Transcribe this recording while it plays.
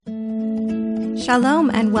Shalom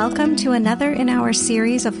and welcome to another in our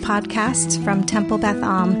series of podcasts from Temple Beth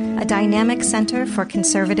Am, a dynamic center for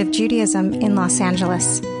conservative Judaism in Los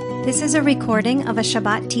Angeles. This is a recording of a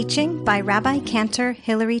Shabbat teaching by Rabbi Cantor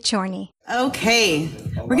Hilary Chorney. Okay,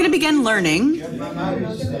 we're going to begin learning.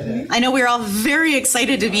 I know we're all very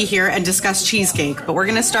excited to be here and discuss cheesecake, but we're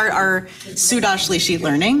going to start our Sudah Shlishit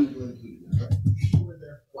learning.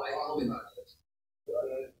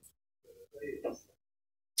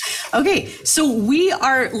 Okay, so we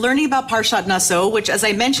are learning about Parshat Nasso, which, as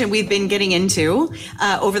I mentioned, we've been getting into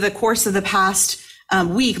over the course of the past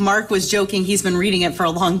week. Mark was joking he's been reading it for a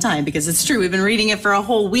long time, because it's true. We've been reading it for a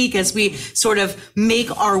whole week as we sort of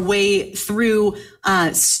make our way through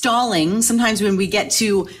stalling. Sometimes when we get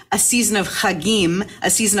to a season of Chagim, a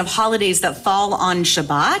season of holidays that fall on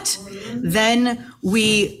Shabbat, then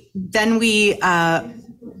we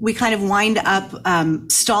kind of wind up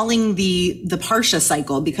stalling the Parsha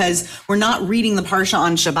cycle, because we're not reading the Parsha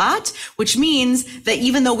on Shabbat, which means that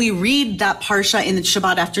even though we read that Parsha in the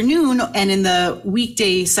Shabbat afternoon and in the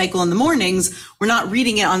weekday cycle in the mornings, we're not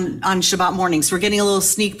reading it on Shabbat morning. So we're getting a little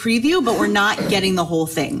sneak preview, but we're not getting the whole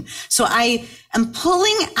thing. So I am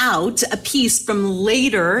pulling out a piece from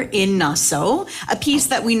later in Nasso, a piece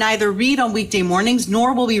that we neither read on weekday mornings,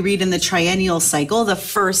 nor will we read in the triennial cycle, the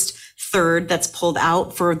first third that's pulled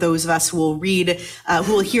out for those of us who will read,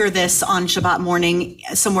 who will hear this on Shabbat morning,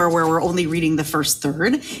 somewhere where we're only reading the first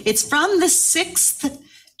third. It's from the 6th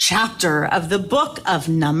chapter of the book of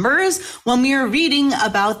Numbers, when we are reading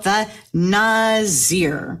about the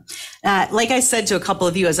Nazir. Like I said to a couple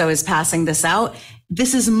of you as I was passing this out,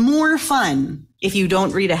 this is more fun if you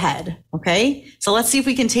don't read ahead, okay? So let's see if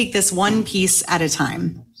we can take this one piece at a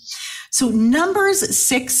time. So Numbers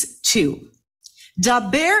 6:2.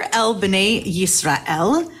 Daber el b'nei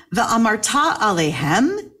Yisrael v'amarta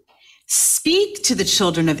alehem. Speak to the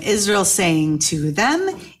children of Israel, saying to them,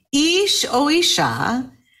 Ish o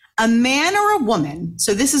isha, a man or a woman.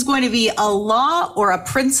 So this is going to be a law or a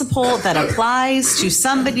principle that applies to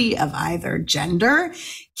somebody of either gender.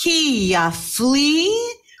 Ki yafli,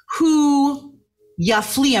 who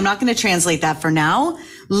yafli, I'm not going to translate that for now.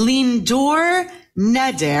 Lindor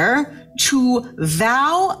neder, to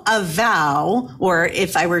vow a vow, or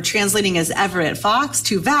if I were translating as Everett Fox,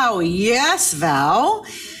 to vow, yes, vow,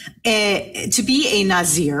 to be a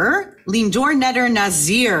Nazir, Lindor Neder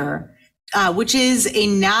Nazir, which is a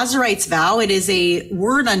Nazarite's vow. It is a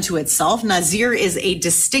word unto itself. Nazir is a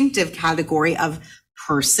distinctive category of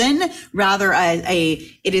person, rather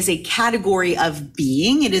it is a category of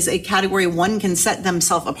being. It is a category one can set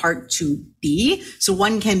themselves apart to be. So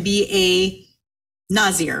one can be a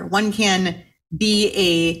Nazir. One can be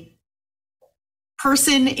a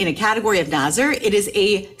person in a category of Nazir. It is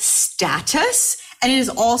a status, and it is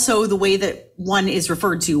also the way that one is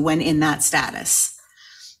referred to when in that status.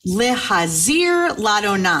 Lehazir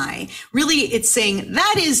ladonai. Really, it's saying,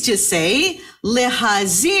 that is to say,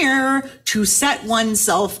 lehazir, to set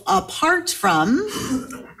oneself apart from,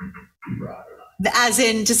 as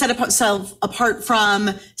in to set oneself apart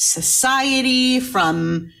from society,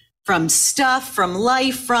 from stuff, from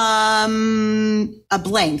life, from a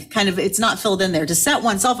blank, kind of, it's not filled in there. To set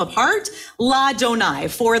oneself apart, ladonai,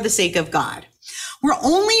 for the sake of God. We're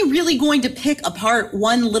only really going to pick apart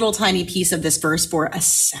one little tiny piece of this verse for a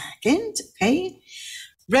second, okay?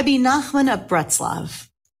 Rabbi Nachman of Bretzlav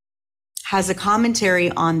has a commentary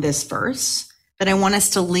on this verse that I want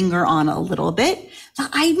us to linger on a little bit that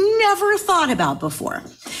I never thought about before.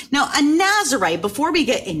 Now, a Nazarite, before we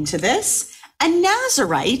get into this, a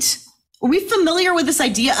Nazarite, are we familiar with this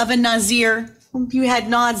idea of a Nazir? You had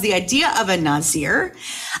nods, the idea of a Nazir.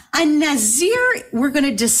 A Nazir, we're going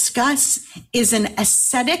to discuss, is an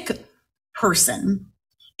ascetic person.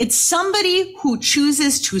 It's somebody who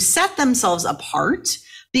chooses to set themselves apart,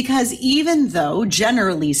 because even though,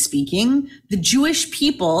 generally speaking, the Jewish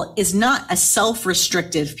people is not a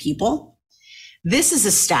self-restrictive people, this is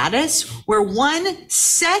a status where one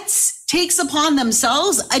takes upon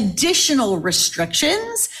themselves additional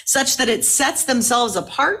restrictions such that it sets themselves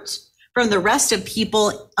apart from the rest of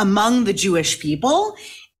people among the Jewish people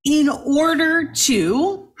in order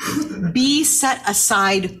to be set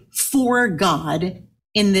aside for God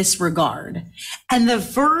in this regard. And the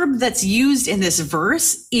verb that's used in this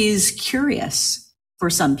verse is curious for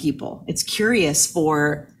some people. It's curious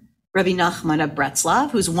for Rabbi Nachman of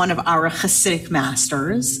Bretzlav, who's one of our Hasidic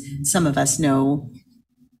masters. Some of us know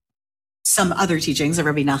some other teachings of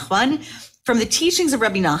Rabbi Nachman. From the teachings of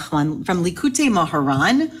Rabbi Nachman, from Likutei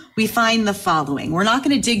Moharan, we find the following. We're not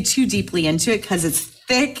going to dig too deeply into it because it's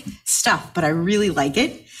thick stuff, but I really like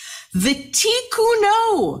it.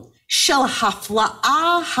 V'tikuno shel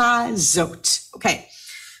hafla'a hazot. Okay.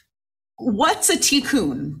 What's a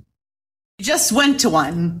tikkun? I just went to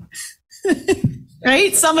one.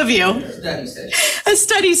 Right? Some of you. A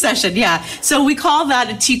study session, yeah. So we call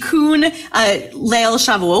that a tikkun Leil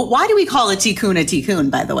Shavuot. Why do we call a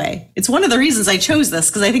tikkun, by the way? It's one of the reasons I chose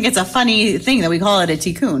this, because I think it's a funny thing that we call it a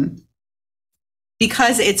tikkun.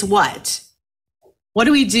 Because it's what? What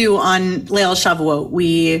do we do on Leil Shavuot?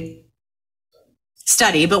 We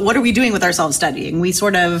study, but what are we doing with ourselves studying? We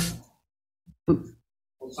sort of...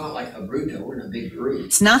 It's not like Chavruta, we're in a big group.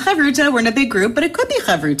 It's not Chavruta, we're in a big group, but it could be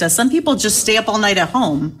Chavruta. Some people just stay up all night at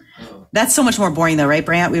home. Oh. That's so much more boring though, right,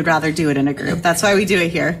 Brant? We would rather do it in a group. That's why we do it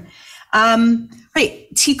here. Right,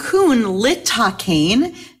 tikkun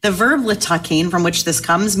litakein, the verb litakein from which this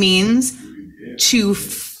comes means to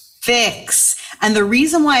fix. And the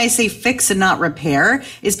reason why I say fix and not repair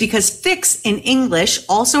is because fix in English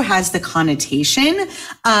also has the connotation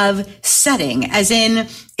of setting, as in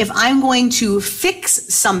if I'm going to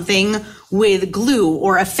fix something with glue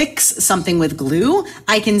or affix something with glue,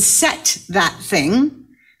 I can set that thing.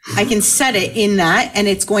 I can set it in that and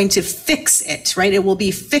it's going to fix it, right? It will be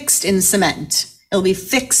fixed in cement. It'll be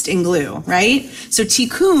fixed in glue, right? So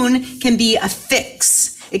tikkun can be a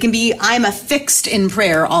fix. It can be, I'm affixed in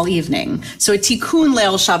prayer all evening. So a tikkun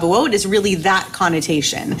leil Shavuot is really that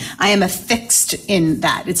connotation. I am affixed in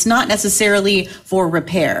that. It's not necessarily for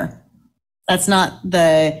repair. That's not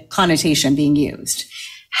the connotation being used.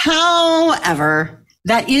 However,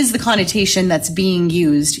 that is the connotation that's being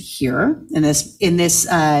used here in this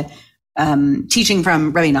teaching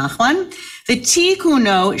from Rabbi Nachman. The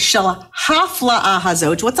tikkuno shel hafla'ah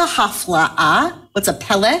hazot. What's a hafla'ah? What's a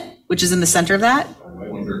pele, which is in the center of that?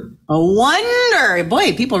 A wonder.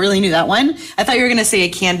 Boy, people really knew that one. I thought you were going to say a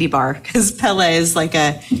candy bar, because Pele is like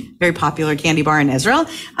a very popular candy bar in Israel.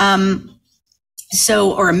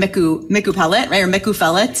 Or a miku pellet, right? Or miku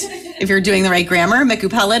fellet, if you're doing the right grammar. Miku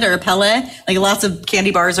pellet or a pele. Like lots of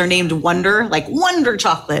candy bars are named Wonder, like Wonder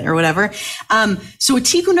Chocolate or whatever. So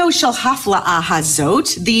tikkuno shel hafla'ah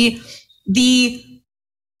hazot, the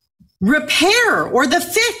repair or the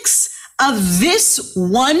fix of this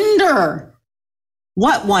wonder.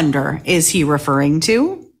 What wonder is he referring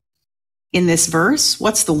to in this verse?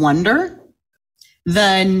 What's the wonder?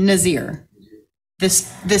 The Nazir.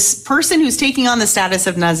 This person who's taking on the status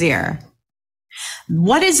of Nazir.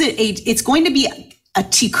 What is it? It's going to be a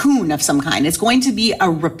tikkun of some kind. It's going to be a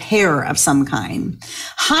repair of some kind.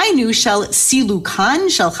 Hainu shel silukan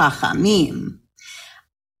shel chachamim.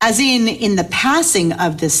 As in the passing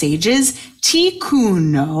of the sages,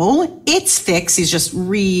 tikkuno, its fix, he's just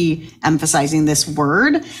re-emphasizing this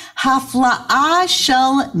word, hafla'ah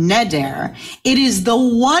shel neder. It is the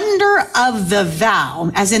wonder of the vow,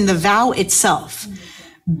 as in the vow itself.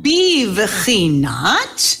 Bivchinat,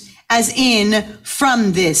 as in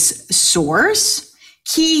from this source,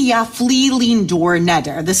 ki yafli lindor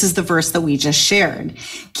neder. This is the verse that we just shared.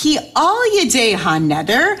 Ki al yedei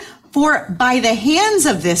ha-neder, for by the hands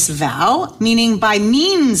of this vow, meaning by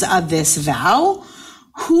means of this vow,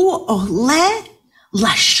 hu ole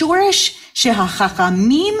lashorish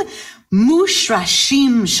shehachachamim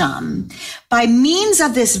mushrashim sham. By means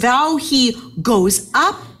of this vow, he goes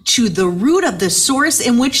up to the root of the source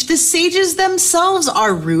in which the sages themselves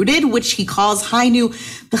are rooted, which he calls hainu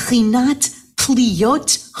b'chinat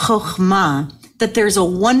pliyot chokhmah, that there's a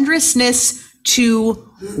wondrousness to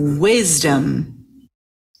wisdom.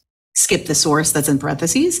 Skip the source that's in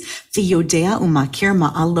parentheses. V'yodea umakir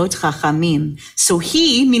ma'alot chachamim. So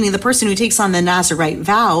he, meaning the person who takes on the Nazirite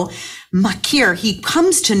vow, makir, he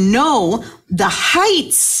comes to know the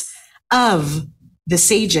heights of the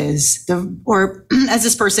sages, or as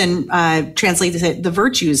this person translates it, the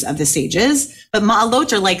virtues of the sages. But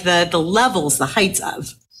ma'alot are like the levels, the heights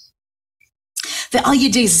of. Ve'al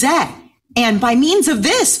yedei zeh, and by means of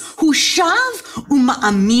this, hushav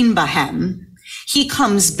uma'amin bahem. He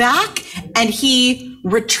comes back and he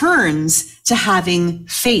returns to having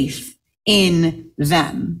faith in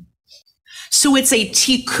them. So it's a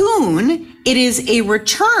tikkun. It is a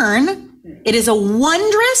return. It is a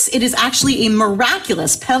wondrous, it is actually a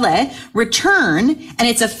miraculous pele return. And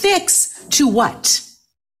it's a fix to what?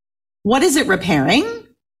 What is it repairing?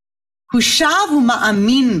 Hushavu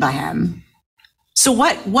ma'amin bahem. So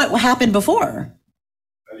what happened before?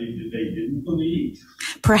 They didn't believe.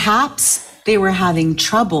 Perhaps they were having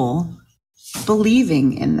trouble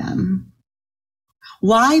believing in them.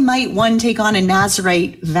 Why might one take on a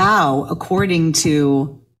Nazirite vow according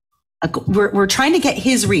to, we're trying to get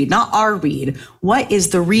his read, not our read. What is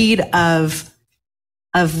the read of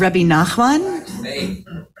Rabbi Nachman? Faith.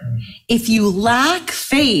 If you lack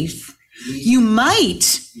faith, You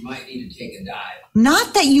might need to take a dive.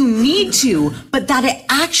 Not that you need to, but that it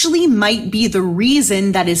actually might be the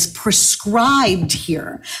reason that is prescribed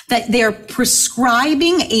here. That they're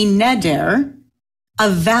prescribing a neder, a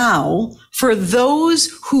vow, for those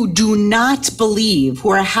who do not believe, who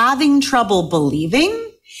are having trouble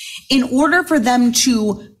believing, in order for them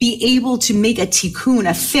to be able to make a tikkun,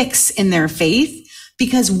 a fix in their faith.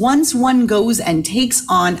 Because once one goes and takes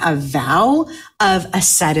on a vow of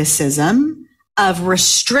asceticism, of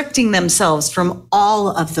restricting themselves from all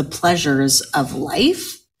of the pleasures of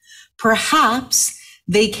life, perhaps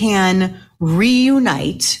they can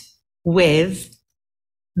reunite with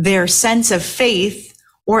their sense of faith,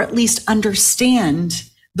 or at least understand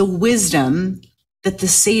the wisdom that the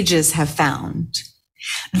sages have found.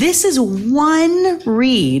 This is one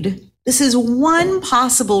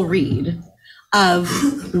possible read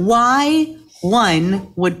of why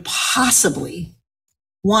one would possibly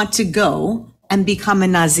want to go and become a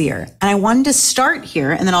Nazir. And I wanted to start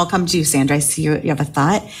here, and then I'll come to you, Sandra. I see you have a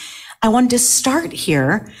thought. I wanted to start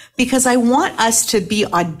here because I want us to be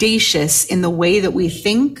audacious in the way that we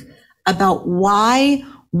think about why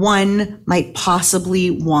one might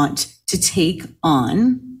possibly want to take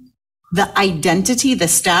on the identity, the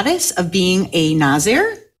status of being a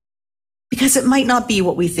Nazir, because it might not be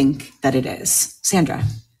what we think that it is. Sandra.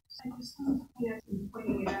 I just want to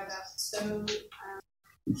pointing it out. So,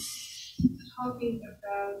 talking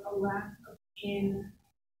about a lack of in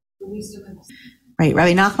the wisdom of the Right.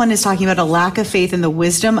 Rabbi Nachman is talking about a lack of faith in the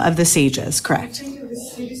wisdom of the sages. Correct. I think of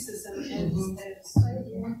asceticism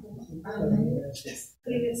as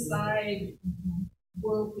putting aside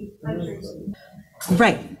worldly pleasures.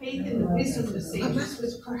 Right. Faith in the wisdom of the sages,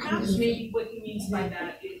 which perhaps maybe what he means by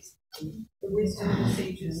that is the wisdom of the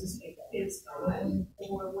sages is God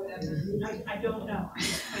or whatever. I don't know.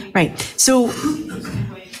 Right. So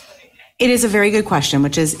it is a very good question,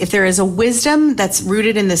 which is if there is a wisdom that's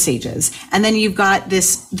rooted in the sages, and then you've got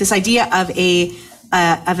this idea of a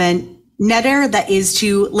neder that is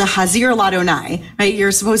to lehazir ladonai, right?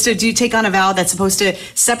 You're supposed to take on a vow that's supposed to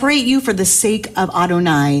separate you for the sake of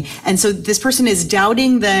Adonai. And so this person is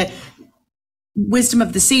doubting the wisdom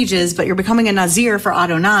of the sages, but you're becoming a Nazir for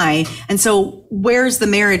Adonai. And so where's the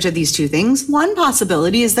marriage of these two things? One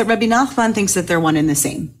possibility is that Rabbi Nachman thinks that they're one and the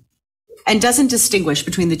same and doesn't distinguish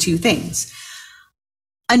between the two things.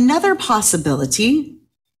 Another possibility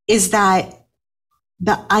is that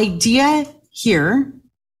the idea here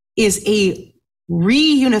is a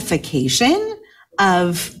reunification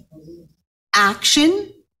of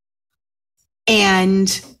action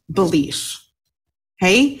and belief.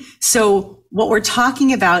 Okay? So what we're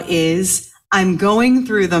talking about is I'm going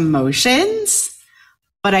through the motions,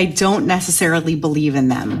 but I don't necessarily believe in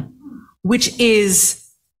them, which is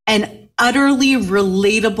an utterly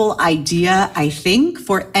relatable idea, I think,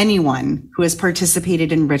 for anyone who has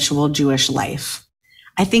participated in ritual Jewish life.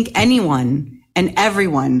 I think anyone and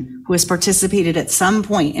everyone who has participated at some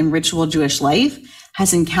point in ritual Jewish life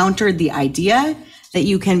has encountered the idea that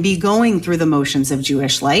you can be going through the motions of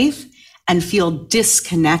Jewish life and feel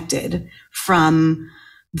disconnected from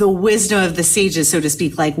the wisdom of the sages, so to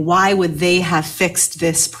speak. Like, why would they have fixed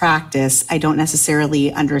this practice? I don't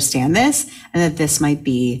necessarily understand this, and that this might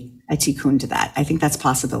be a tikkun to that. I think that's a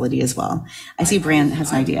possibility as well. I see Brand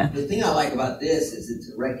has an idea. The thing I like about this is it's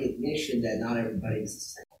a recognition that not everybody's the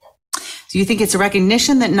same. Do you think it's a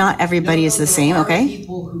recognition that not everybody is the same? Okay.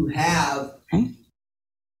 People who have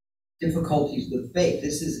difficulties with faith.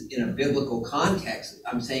 This is in a biblical context.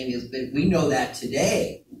 I'm saying is that we know that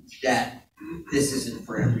today that this isn't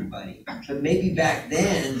for everybody. But maybe back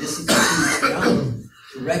then, this is too young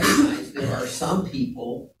to recognize there are some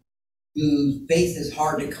people whose faith is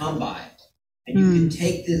hard to come by. And you can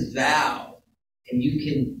take this vow and you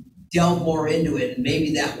can delve more into it, and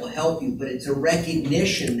maybe that will help you. But it's a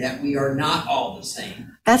recognition that we are not all the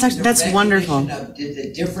same. That's wonderful. Of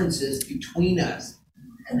the differences between us,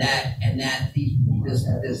 and that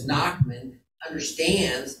this Nachman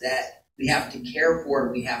understands that we have to care for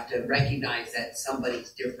it. We have to recognize that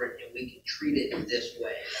somebody's different, and we can treat it in this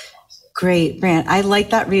way. Great, Brant. I like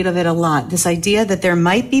that read of it a lot. This idea that there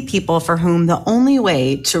might be people for whom the only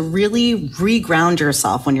way to really reground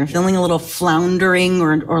yourself when you're feeling a little floundering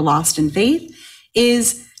or lost in faith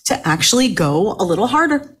is to actually go a little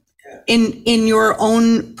harder in your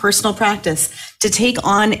own personal practice, to take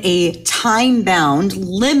on a time-bound,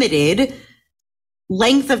 limited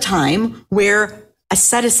length of time where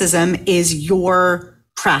asceticism is your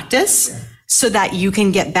practice so that you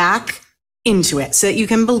can get back into it so that you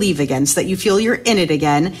can believe again, so that you feel you're in it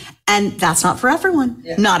again. And that's not for everyone.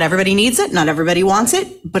 Yeah. Not everybody needs it. Not everybody wants it,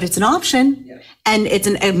 but it's an option. Yeah. And it's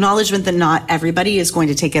an acknowledgement that not everybody is going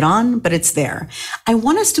to take it on, but it's there. I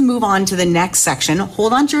want us to move on to the next section.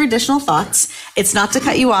 Hold on to your additional thoughts. It's not to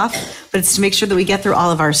cut you off, but it's to make sure that we get through all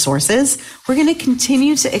of our sources. We're going to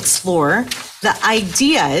continue to explore the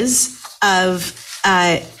ideas of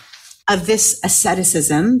this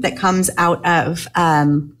asceticism that comes out of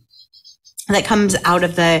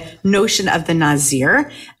the notion of the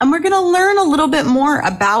Nazir. And we're going to learn a little bit more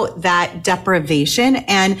about that deprivation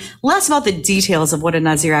and less about the details of what a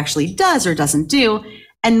Nazir actually does or doesn't do,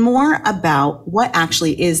 and more about what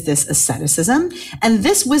actually is this asceticism. And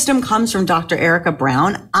this wisdom comes from Dr. Erica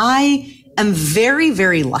Brown. I am very,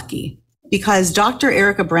 very lucky because Dr.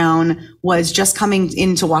 Erica Brown was just coming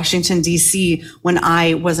into Washington, D.C. when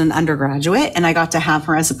I was an undergraduate, and I got to have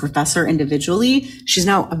her as a professor individually. She's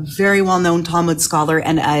now a very well-known Talmud scholar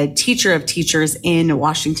and a teacher of teachers in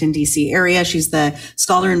Washington, D.C. area. She's the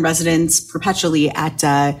scholar in residence perpetually at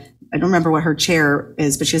I don't remember what her chair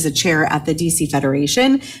is, but she has a chair at the DC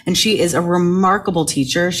Federation, and she is a remarkable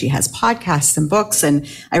teacher. She has podcasts and books, and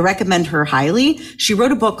I recommend her highly. She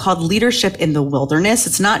wrote a book called Leadership in the Wilderness.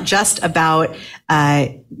 It's not just about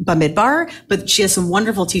Bamidbar, but she has some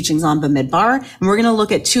wonderful teachings on Bamidbar, and we're going to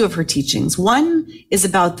look at two of her teachings. One is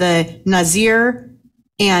about the Nazir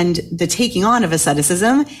and the taking on of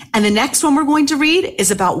asceticism, and the next one we're going to read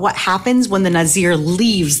is about what happens when the Nazir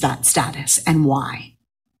leaves that status and why.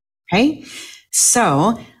 Okay,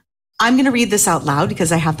 so I'm going to read this out loud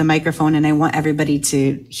because I have the microphone and I want everybody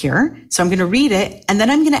to hear. So I'm going to read it, and then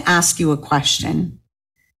I'm going to ask you a question.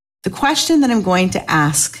 The question that I'm going to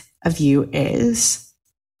ask of you is,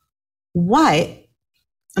 what,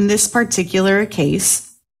 in this particular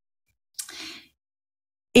case,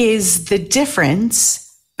 is the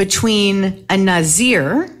difference between a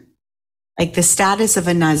Nazir, like the status of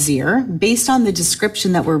a Nazir, based on the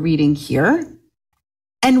description that we're reading here,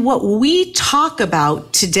 and what we talk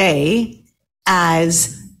about today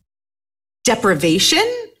as deprivation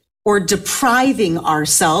or depriving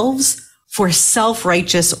ourselves for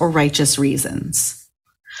self-righteous or righteous reasons?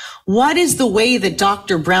 What is the way that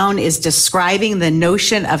Dr. Brown is describing the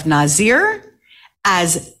notion of Nazir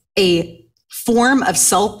as a form of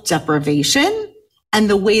self-deprivation, and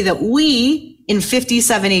the way that we in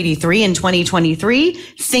 5783 in 2023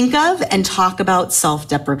 think of and talk about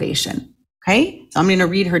self-deprivation? Okay, so I'm going to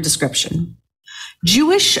read her description.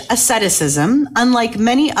 Jewish asceticism, unlike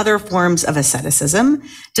many other forms of asceticism,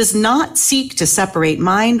 does not seek to separate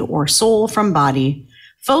mind or soul from body,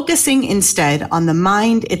 focusing instead on the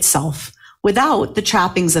mind itself without the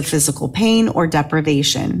trappings of physical pain or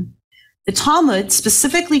deprivation. The Talmud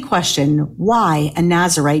specifically questioned why a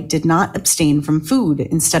Nazirite did not abstain from food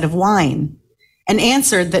instead of wine, and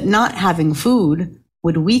answered that not having food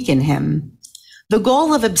would weaken him. The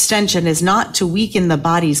goal of abstention is not to weaken the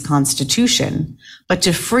body's constitution, but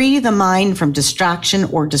to free the mind from distraction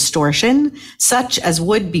or distortion, such as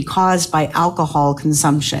would be caused by alcohol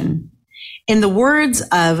consumption. In the words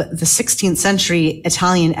of the 16th century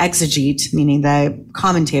Italian exegete, meaning the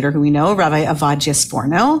commentator who we know, Rabbi Avadia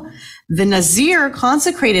Sforno, the Nazir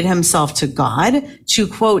consecrated himself to God to,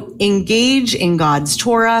 quote, engage in God's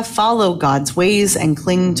Torah, follow God's ways, and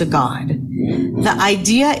cling to God. The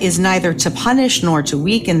idea is neither to punish nor to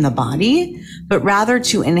weaken the body, but rather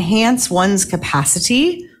to enhance one's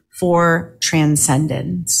capacity for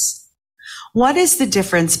transcendence. What is the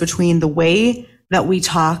difference between the way that we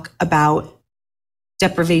talk about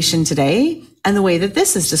deprivation today and the way that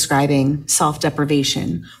this is describing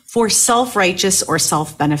self-deprivation for self-righteous or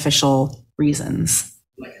self-beneficial reasons?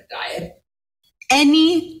 Like a diet?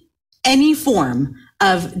 Any form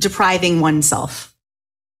of depriving oneself,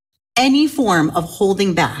 any form of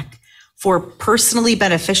holding back for personally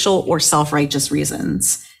beneficial or self-righteous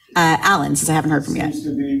reasons. Alan, since I haven't heard from you yet. Seems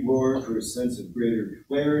to be more for a sense of greater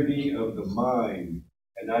clarity of the mind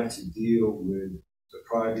and not to deal with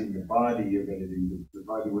depriving the body of anything,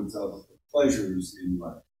 depriving oneself of pleasures in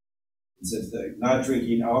life. In the sense that not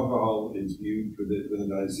drinking alcohol is viewed for the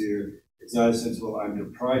Nazir. It's not a sense, well, I'm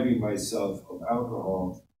depriving myself of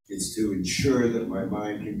alcohol. It's to ensure that my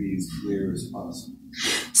mind can be as clear as possible.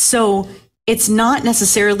 So it's not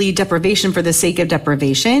necessarily deprivation for the sake of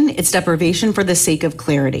deprivation. It's deprivation for the sake of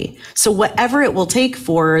clarity. So whatever it will take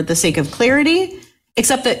for the sake of clarity,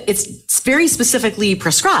 except that it's very specifically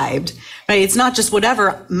prescribed, right? It's not just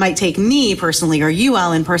whatever might take me personally or you,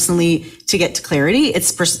 Alan, personally to get to clarity. It's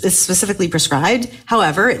specifically prescribed.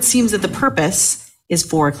 However, it seems that the purpose is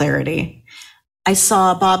for clarity. I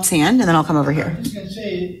saw Bob's hand, and then I'll come over here. I was going to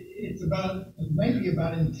say, it might be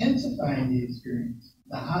about intensifying the experience.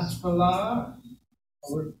 The haspalah,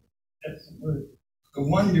 or that's the word, the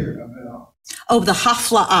wonder of it all. Oh, the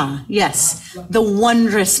hafla'ah, yes. The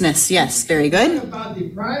wondrousness, yes, very good. It's not about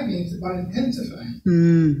depriving, it's about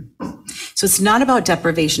intensifying. So it's not about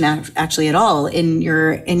deprivation actually at all in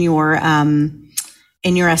your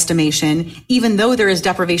estimation. Even though there is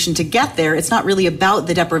deprivation to get there, it's not really about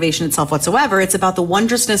the deprivation itself whatsoever. It's about the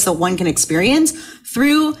wondrousness that one can experience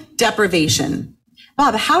through deprivation.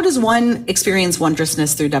 Bob, how does one experience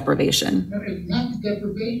wondrousness through deprivation? No, it's not the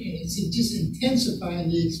deprivation, it's just intensifying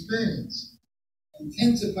the experience.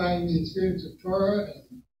 Intensifying the experience of Torah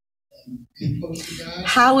and being close to God.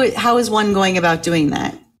 How is one going about doing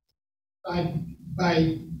that? By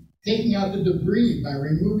taking out the debris, by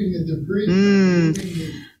removing the debris.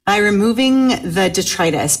 By removing the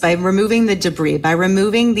detritus, by removing the debris, by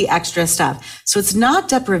removing the extra stuff. So it's not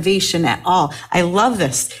deprivation at all. I love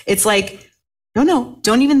this. It's like, no,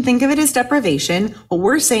 don't even think of it as deprivation. What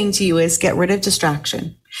we're saying to you is get rid of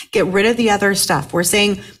distraction. Get rid of the other stuff. We're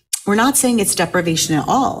not saying it's deprivation at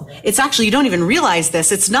all. It's actually, you don't even realize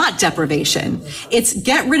this. It's not deprivation. It's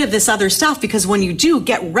get rid of this other stuff, because when you do,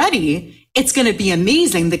 get ready, it's going to be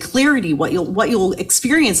amazing. The clarity, what you'll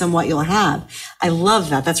experience and what you'll have. I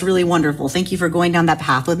love that. That's really wonderful. Thank you for going down that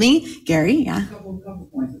path with me. Gary, yeah. A couple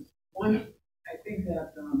points. One, I think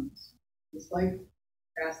that it's like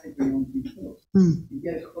fasting for your own people. You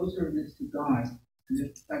get closer to God.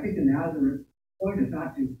 And I think the Nazareth point is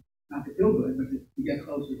not to feel good, but to get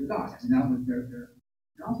closer to God. And that was their.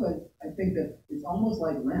 And also, I think that it's almost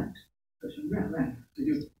like Lent. Christian Lent. So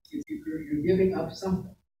you're giving up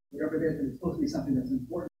something, whatever it is, and it's supposed to be something that's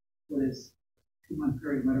important for this 2-month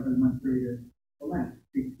period, whatever the month period is for Lent.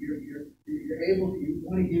 You're able to, you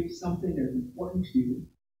want to give something that is important to you,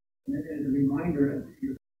 and as a reminder of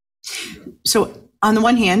your. So on the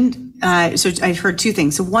one hand, so I've heard two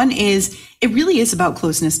things. So one is, it really is about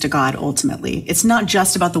closeness to God ultimately. It's not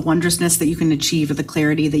just about the wondrousness that you can achieve or the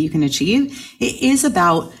clarity that you can achieve. It is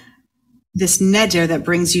about this neder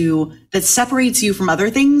that separates you from other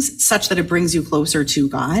things such that it brings you closer to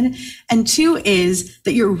God. And two is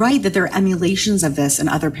that you're right, that there are emulations of this in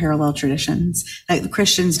other parallel traditions. That the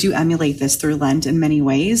Christians do emulate this through Lent in many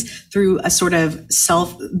ways, through a sort of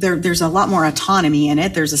there's a lot more autonomy in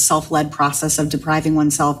it. There's a self-led process of depriving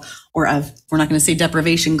oneself, or of, we're not going to say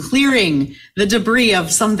deprivation, clearing the debris of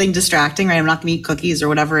something distracting, right? I'm not going to eat cookies or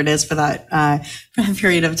whatever it is for that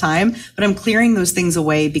period of time, but I'm clearing those things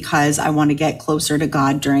away because I want to get closer to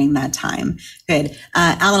God during that time. Good.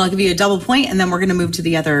 Alan, I'll give you a double point, and then we're going to move to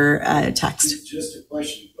the other text. It's just a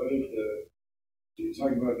question. What if you're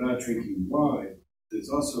talking about not drinking wine, there's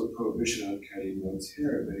also a prohibition on cutting one's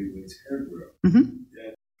hair, letting one's hair grow.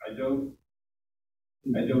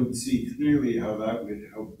 And I don't see clearly how that would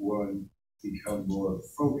help one become more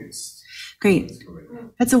focused. Great.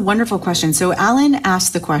 That's a wonderful question. So Alan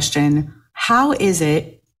asked the question, how is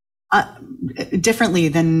it, differently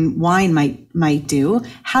than wine might do,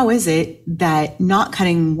 how is it that not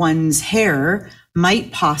cutting one's hair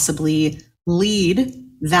might possibly lead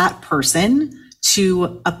that person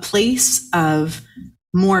to a place of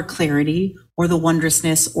more clarity or the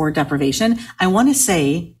wondrousness or deprivation? I want to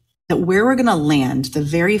say that where we're going to land, the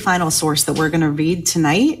very final source that we're going to read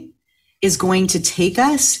tonight, is going to take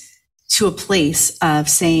us to a place of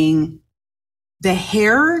saying the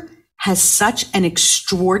hair has such an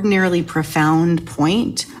extraordinarily profound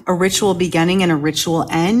point, a ritual beginning and a ritual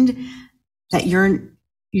end, that you're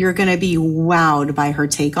going to be wowed by her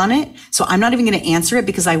take on it. So I'm not even going to answer it,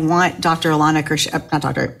 because I want Alana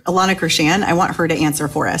Kirshan, I want her to answer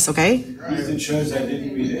for us, okay? It shows I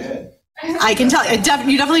didn't read ahead. I can tell, you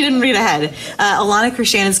definitely didn't read ahead. Alana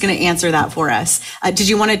Kirshan is going to answer that for us. Did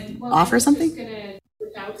you want to offer something? I'm just going to,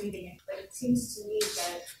 without reading it, but it seems to me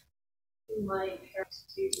that my parents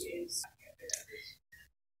do is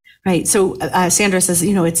right. So Sandra says,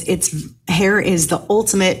 it's hair is the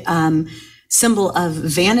ultimate symbol of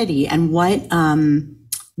vanity, and what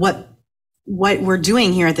we're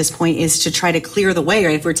doing here at this point is to try to clear the way,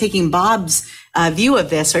 right? If we're taking Bob's view of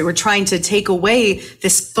this, right, we're trying to take away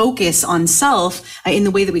this focus on self in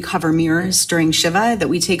the way that we cover mirrors during Shiva, that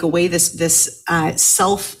we take away this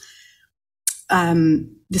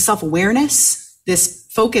self-awareness, this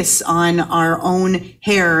focus on our own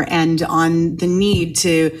hair and on the need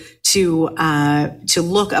to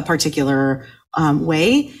look a particular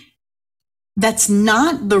way. That's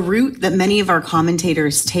not the route that many of our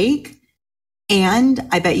commentators take. And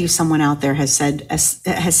I bet you someone out there has said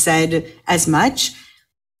as much.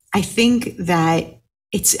 I think that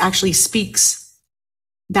it actually speaks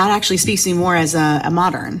that actually speaks to me more as a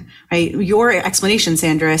modern, right? Your explanation,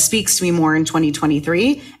 Sandra, speaks to me more in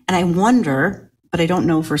 2023. And I wonder, but I don't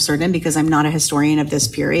know for certain because I'm not a historian of this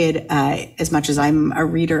period, as much as I'm a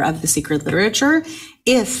reader of the secret literature,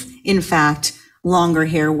 if in fact longer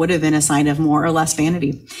hair would have been a sign of more or less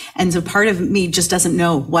vanity. And so part of me just doesn't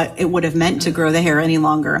know what it would have meant to grow the hair any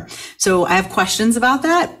longer. So I have questions about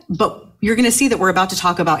that, but you're going to see that we're about to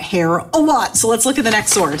talk about hair a lot. So let's look at the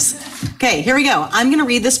next source. Okay, here we go. I'm going to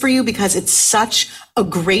read this for you because it's such a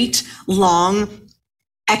great, long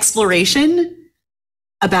exploration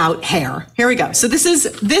about hair. Here we go. So this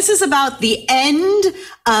is about the end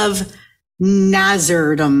of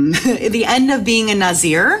Nazardom, the end of being a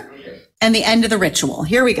Nazir, and the end of the ritual.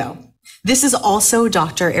 Here we go. This is also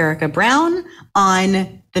Dr. Erica Brown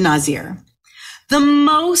on the Nazir. The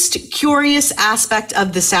most curious aspect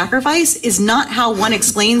of the sacrifice is not how one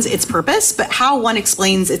explains its purpose, but how one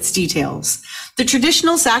explains its details. The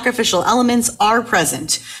traditional sacrificial elements are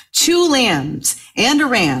present: 2 lambs and a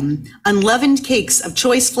ram, unleavened cakes of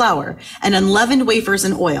choice flour, and unleavened wafers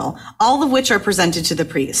and oil, all of which are presented to the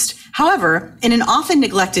priest. However, in an often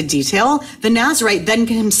neglected detail, the Nazirite then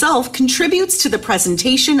himself contributes to the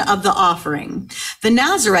presentation of the offering. The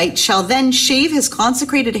Nazirite shall then shave his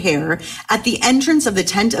consecrated hair at the entrance of the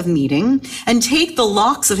tent of meeting, and take the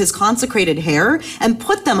locks of his consecrated hair and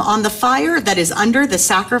put them on the fire that is under the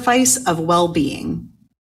sacrifice of well-being.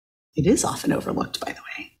 It is often overlooked, by the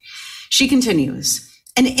way. She continues,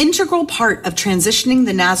 an integral part of transitioning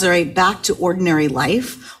the Nazirite back to ordinary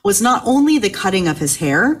life was not only the cutting of his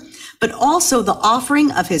hair, but also the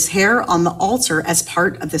offering of his hair on the altar as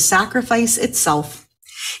part of the sacrifice itself.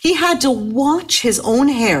 He had to watch his own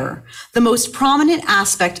hair, the most prominent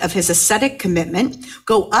aspect of his ascetic commitment,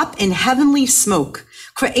 go up in heavenly smoke,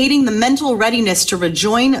 creating the mental readiness to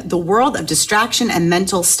rejoin the world of distraction and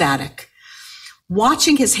mental static.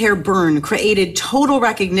 Watching his hair burn created total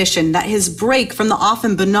recognition that his break from the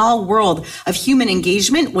often banal world of human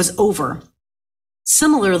engagement was over.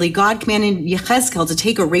 Similarly, God commanded Yechezkel to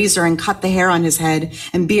take a razor and cut the hair on his head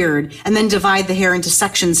and beard, and then divide the hair into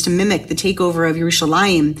sections to mimic the takeover of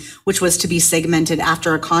Yerushalayim, which was to be segmented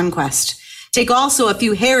after a conquest. Take also a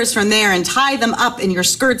few hairs from there and tie them up in your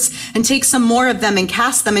skirts, and take some more of them and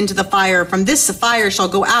cast them into the fire. From this the fire shall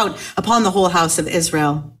go out upon the whole house of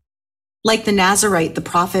Israel. Like the Nazirite, the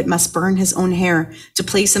prophet must burn his own hair to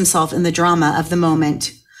place himself in the drama of the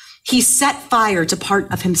moment. He set fire to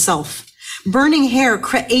part of himself. Burning hair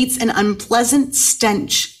creates an unpleasant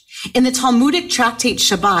stench. In the Talmudic tractate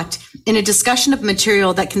Shabbat, in a discussion of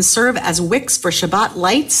material that can serve as wicks for Shabbat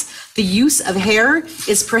lights, the use of hair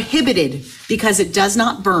is prohibited because it does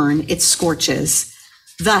not burn, it scorches.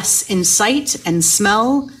 Thus, in sight and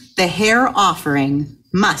smell, the hair offering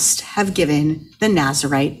must have given the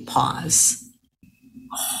Nazirite pause.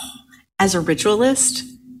 As a ritualist,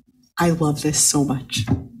 I love this so much.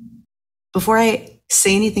 Before I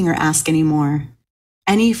say anything or ask any more,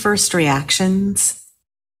 any first reactions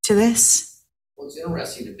to this? What's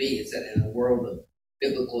interesting to me is that in a world of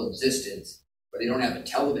biblical existence, where they don't have a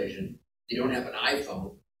television, they don't have an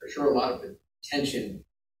iPhone, there's sure a lot of attention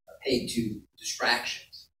paid to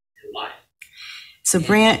distractions in life. So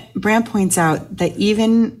Brant points out that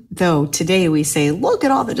even though today we say, look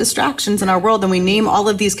at all the distractions in our world, and we name all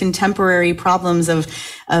of these contemporary problems of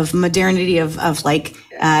modernity, of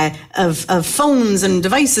phones and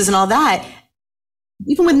devices and all that,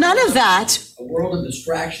 even with none of that. A world of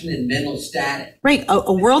distraction and mental static. Right.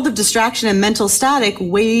 A world of distraction and mental static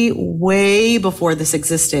way, way before this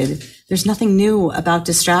existed. There's nothing new about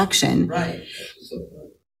distraction. Right.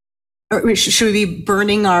 Or should we be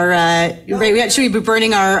burning our, should we be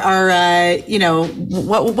burning our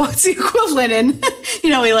what's the equivalent in,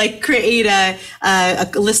 we like create a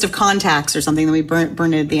list of contacts or something, then we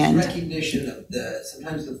burn it at the end. Recognition of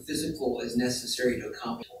sometimes the physical is necessary to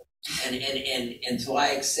accomplish. And so I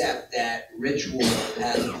accept that ritual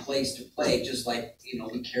has a place to play, just like,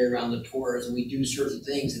 we carry around the Torahs and we do certain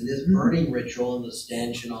things, and this burning ritual and the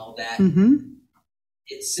stench and all that,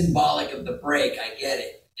 it's symbolic of the break. I get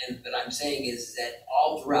it. And what I'm saying is that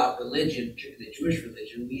all throughout religion, particularly the Jewish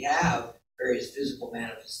religion, we have various physical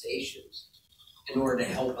manifestations in order to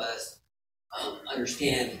help us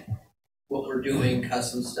understand what we're doing,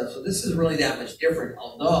 custom stuff. So this is really that much different.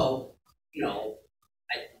 Although,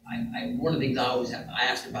 I one of the things I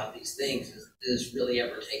ask about these things is, does this really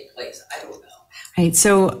ever take place? I don't know. Right.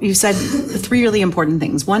 So you said 3 really important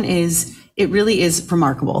things. One is, it really is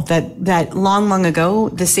remarkable that long ago,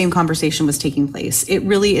 the same conversation was taking place. It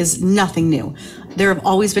really is nothing new. there have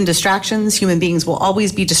always been distractions. Human beings will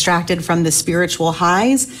always be distracted from the spiritual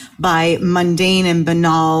highs by mundane and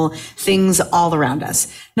banal things all around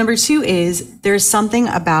us. Number two is there's something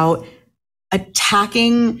about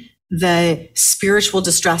attacking the spiritual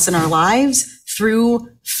distress in our lives through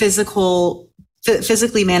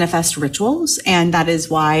physically manifest rituals. And that is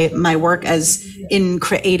why my work as in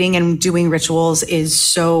creating and doing rituals is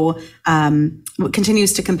so,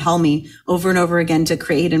 continues to compel me over and over again to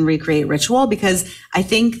create and recreate ritual, because I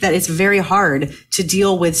think that it's very hard to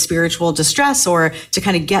deal with spiritual distress or to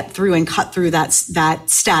kind of get through and cut through that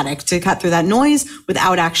static, to cut through that noise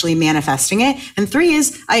without actually manifesting it. And three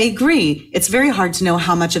is, I agree, it's very hard to know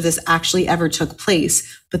how much of this actually ever took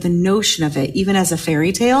place. But the notion of it, even as a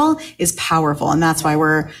fairy tale, is powerful. And that's why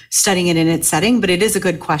we're studying it in its setting. But it is a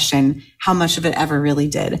good question, how much of it ever really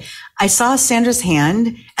did. I saw Sandra's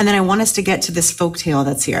hand, and then I want us to get to this folk tale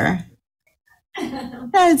that's here.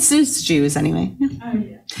 It's Jews anyway.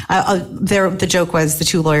 The joke was the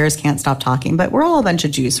two lawyers can't stop talking, but we're all a bunch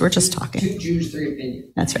of Jews. So we're just talking. Two Jews, three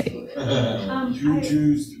opinions. That's right. Two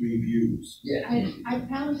Jews, three views. Yeah. I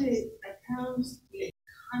found the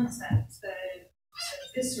concept, the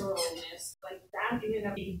visceralness, like that ended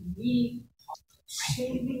up being me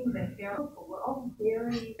shaving the hair. We're all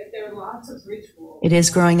very, but there are lots of rituals. It is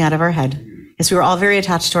growing out of our head. Yes, we were all very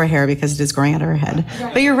attached to our hair because it is growing out of our head.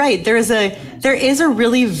 Right. But you're right. There is a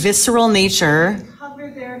really visceral nature. We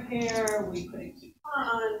cover their hair. We put a kippah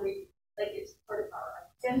on. It's part of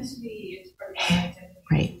our identity. It's part of our identity.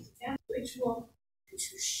 Right. It's a ritual. And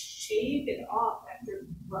to shave it off after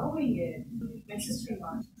growing it, my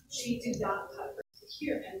sister-in-law, she did not cut her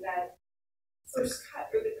here, and that first cut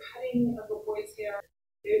or the cutting of a boy's hair,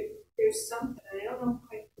 there's something, and I don't know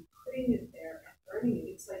if I'm putting it there and burning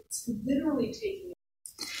it. It's like it's literally taking it.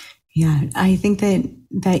 Yeah, I think that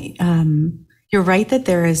you're right that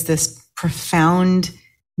there is this profound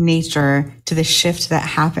nature to the shift that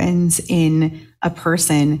happens in a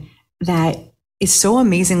person that is so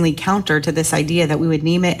amazingly counter to this idea that we would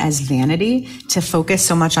name it as vanity, to focus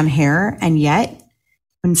so much on hair. And yet,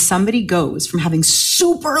 when somebody goes from having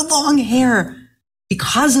super long hair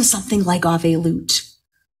because of something like avelut,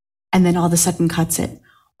 and then all of a sudden cuts it,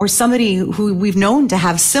 or somebody who we've known to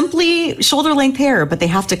have simply shoulder length hair, but they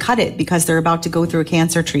have to cut it because they're about to go through a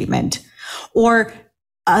cancer treatment, or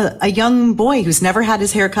a young boy who's never had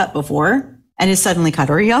his hair cut before and is suddenly cut,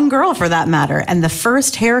 or a young girl for that matter, and the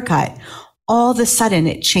first haircut, all of a sudden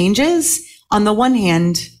it changes. On the one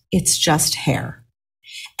hand, it's just hair.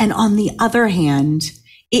 And on the other hand,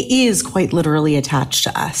 it is quite literally attached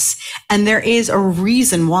to us. And there is a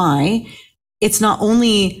reason why it's not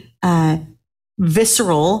only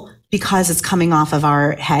visceral because it's coming off of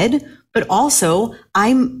our head, but also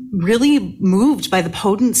I'm really moved by the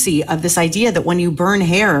potency of this idea that when you burn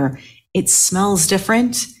hair, it smells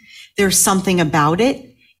different. There's something about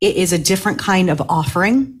it. It is a different kind of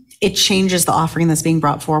offering. It changes the offering that's being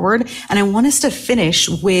brought forward. And I want us to finish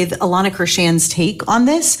with Alana Kershan's take on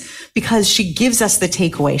this, because she gives us the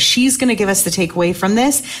takeaway. She's going to give us the takeaway from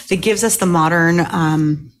this that gives us the modern,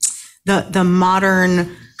 the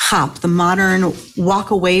modern hop, the modern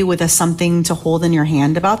walk away with a something to hold in your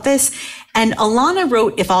hand about this. And Alana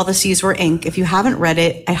wrote If All the Seas Were Ink. If you haven't read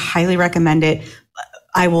it, I highly recommend it.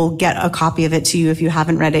 I will get a copy of it to you if you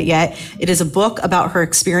haven't read it yet. It is a book about her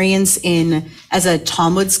experience as a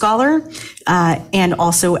Talmud scholar, and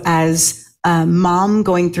also as a mom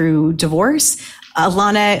going through divorce.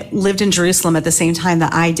 Alana lived in Jerusalem at the same time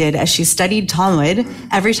that I did. As she studied Talmud,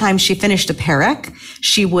 every time she finished a perek,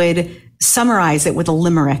 she would summarize it with a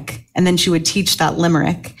limerick, and then she would teach that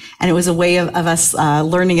limerick. And it was a way of us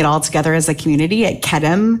learning it all together as a community at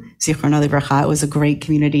Kedem, Zichrono Livracha. It was a great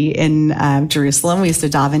community in Jerusalem. We used to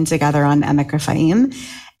daven together on Emek Raphaim.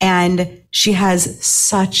 And she has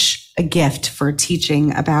such a gift for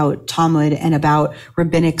teaching about Talmud and about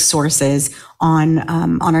rabbinic sources on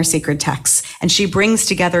our sacred texts. And she brings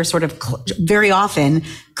together sort of very often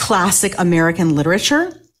classic American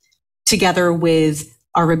literature together with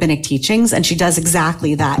our rabbinic teachings, and she does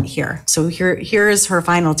exactly that here. So here is her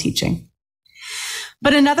final teaching.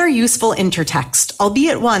 But another useful intertext,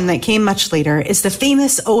 albeit one that came much later, is the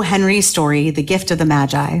famous O. Henry story, The Gift of the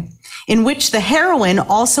Magi, in which the heroine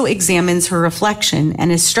also examines her reflection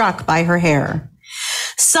and is struck by her hair.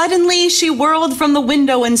 Suddenly she whirled from the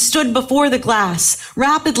window and stood before the glass.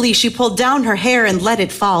 Rapidly she pulled down her hair and let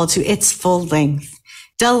it fall to its full length.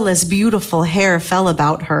 Della's beautiful hair fell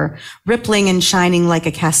about her, rippling and shining like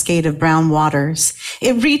a cascade of brown waters.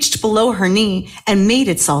 It reached below her knee and made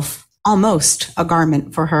itself almost a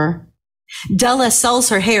garment for her. Della sells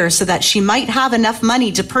her hair so that she might have enough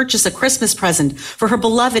money to purchase a Christmas present for her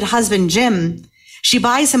beloved husband, Jim. She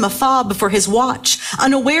buys him a fob for his watch,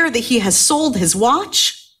 unaware that he has sold his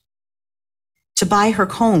watch to buy her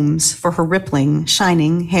combs for her rippling,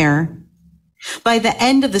 shining hair. By the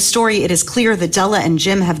end of the story, it is clear that Della and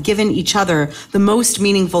Jim have given each other the most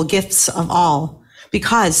meaningful gifts of all,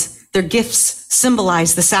 because their gifts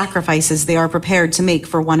symbolize the sacrifices they are prepared to make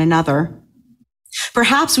for one another.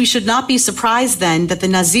 Perhaps we should not be surprised then that the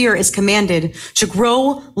Nazir is commanded to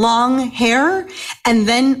grow long hair and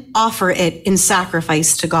then offer it in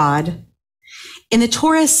sacrifice to God. In the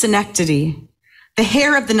Torah synecdoche, the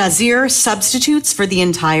hair of the Nazir substitutes for the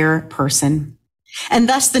entire person. And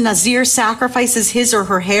thus the Nazir sacrifices his or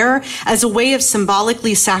her hair as a way of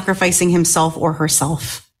symbolically sacrificing himself or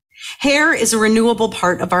herself. Hair is a renewable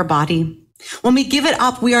part of our body. When we give it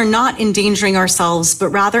up, we are not endangering ourselves, but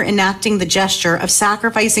rather enacting the gesture of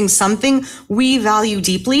sacrificing something we value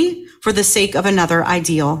deeply for the sake of another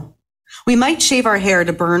ideal. We might shave our hair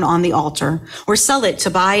to burn on the altar or sell it to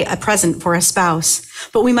buy a present for a spouse,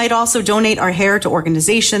 but we might also donate our hair to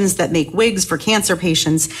organizations that make wigs for cancer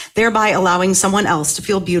patients, thereby allowing someone else to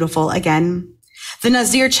feel beautiful again. The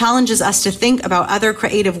Nazir challenges us to think about other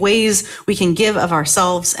creative ways we can give of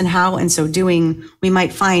ourselves and how, in so doing, we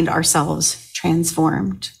might find ourselves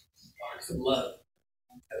transformed. Box of love.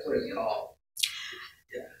 That's what it's called.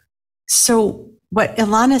 Yeah. So what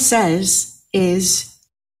Ilana says is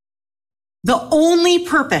the only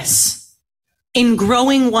purpose in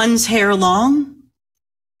growing one's hair long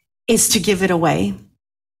is to give it away.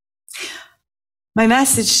 My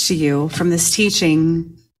message to you from this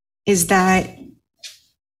teaching is that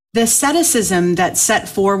the asceticism that's set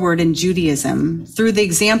forward in Judaism through the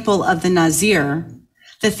example of the Nazir,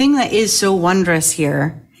 the thing that is so wondrous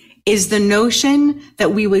here is the notion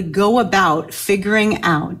that we would go about figuring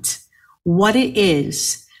out what it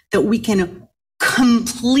is that we can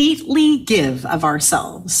completely give of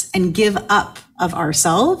ourselves and give up of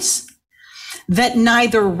ourselves, that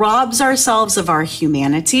neither robs ourselves of our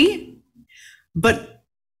humanity, but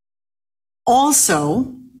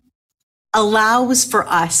also allows for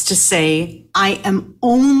us to say, I am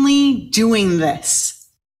only doing this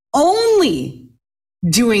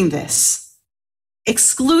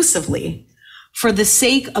exclusively for the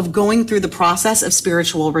sake of going through the process of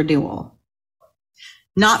spiritual renewal,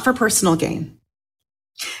 not for personal gain.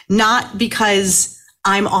 Not because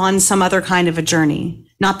I'm on some other kind of a journey,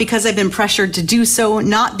 not because I've been pressured to do so,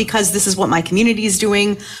 not because this is what my community is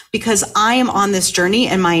doing, because I am on this journey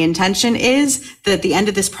and my intention is that at the end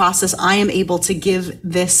of this process, I am able to give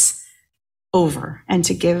this over and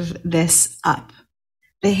to give this up.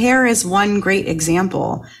 The hair is one great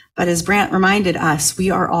example, but as Brant reminded us,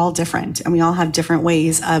 we are all different and we all have different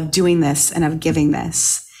ways of doing this and of giving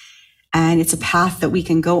this. And it's a path that we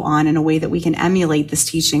can go on in a way that we can emulate this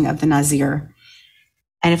teaching of the Nazir.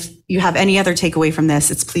 And if you have any other takeaway from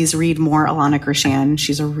this, it's please read more Ilana Krishan.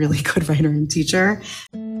 She's a really good writer and teacher.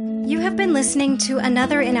 You have been listening to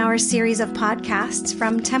another in our series of podcasts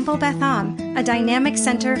from Temple Beth Am, a dynamic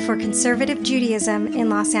center for conservative Judaism in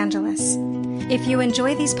Los Angeles. If you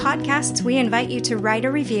enjoy these podcasts, we invite you to write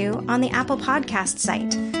a review on the Apple Podcast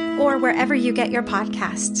site or wherever you get your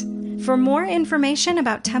podcasts. For more information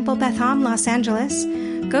about Temple Beth Am Los Angeles,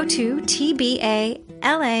 go to tbala.org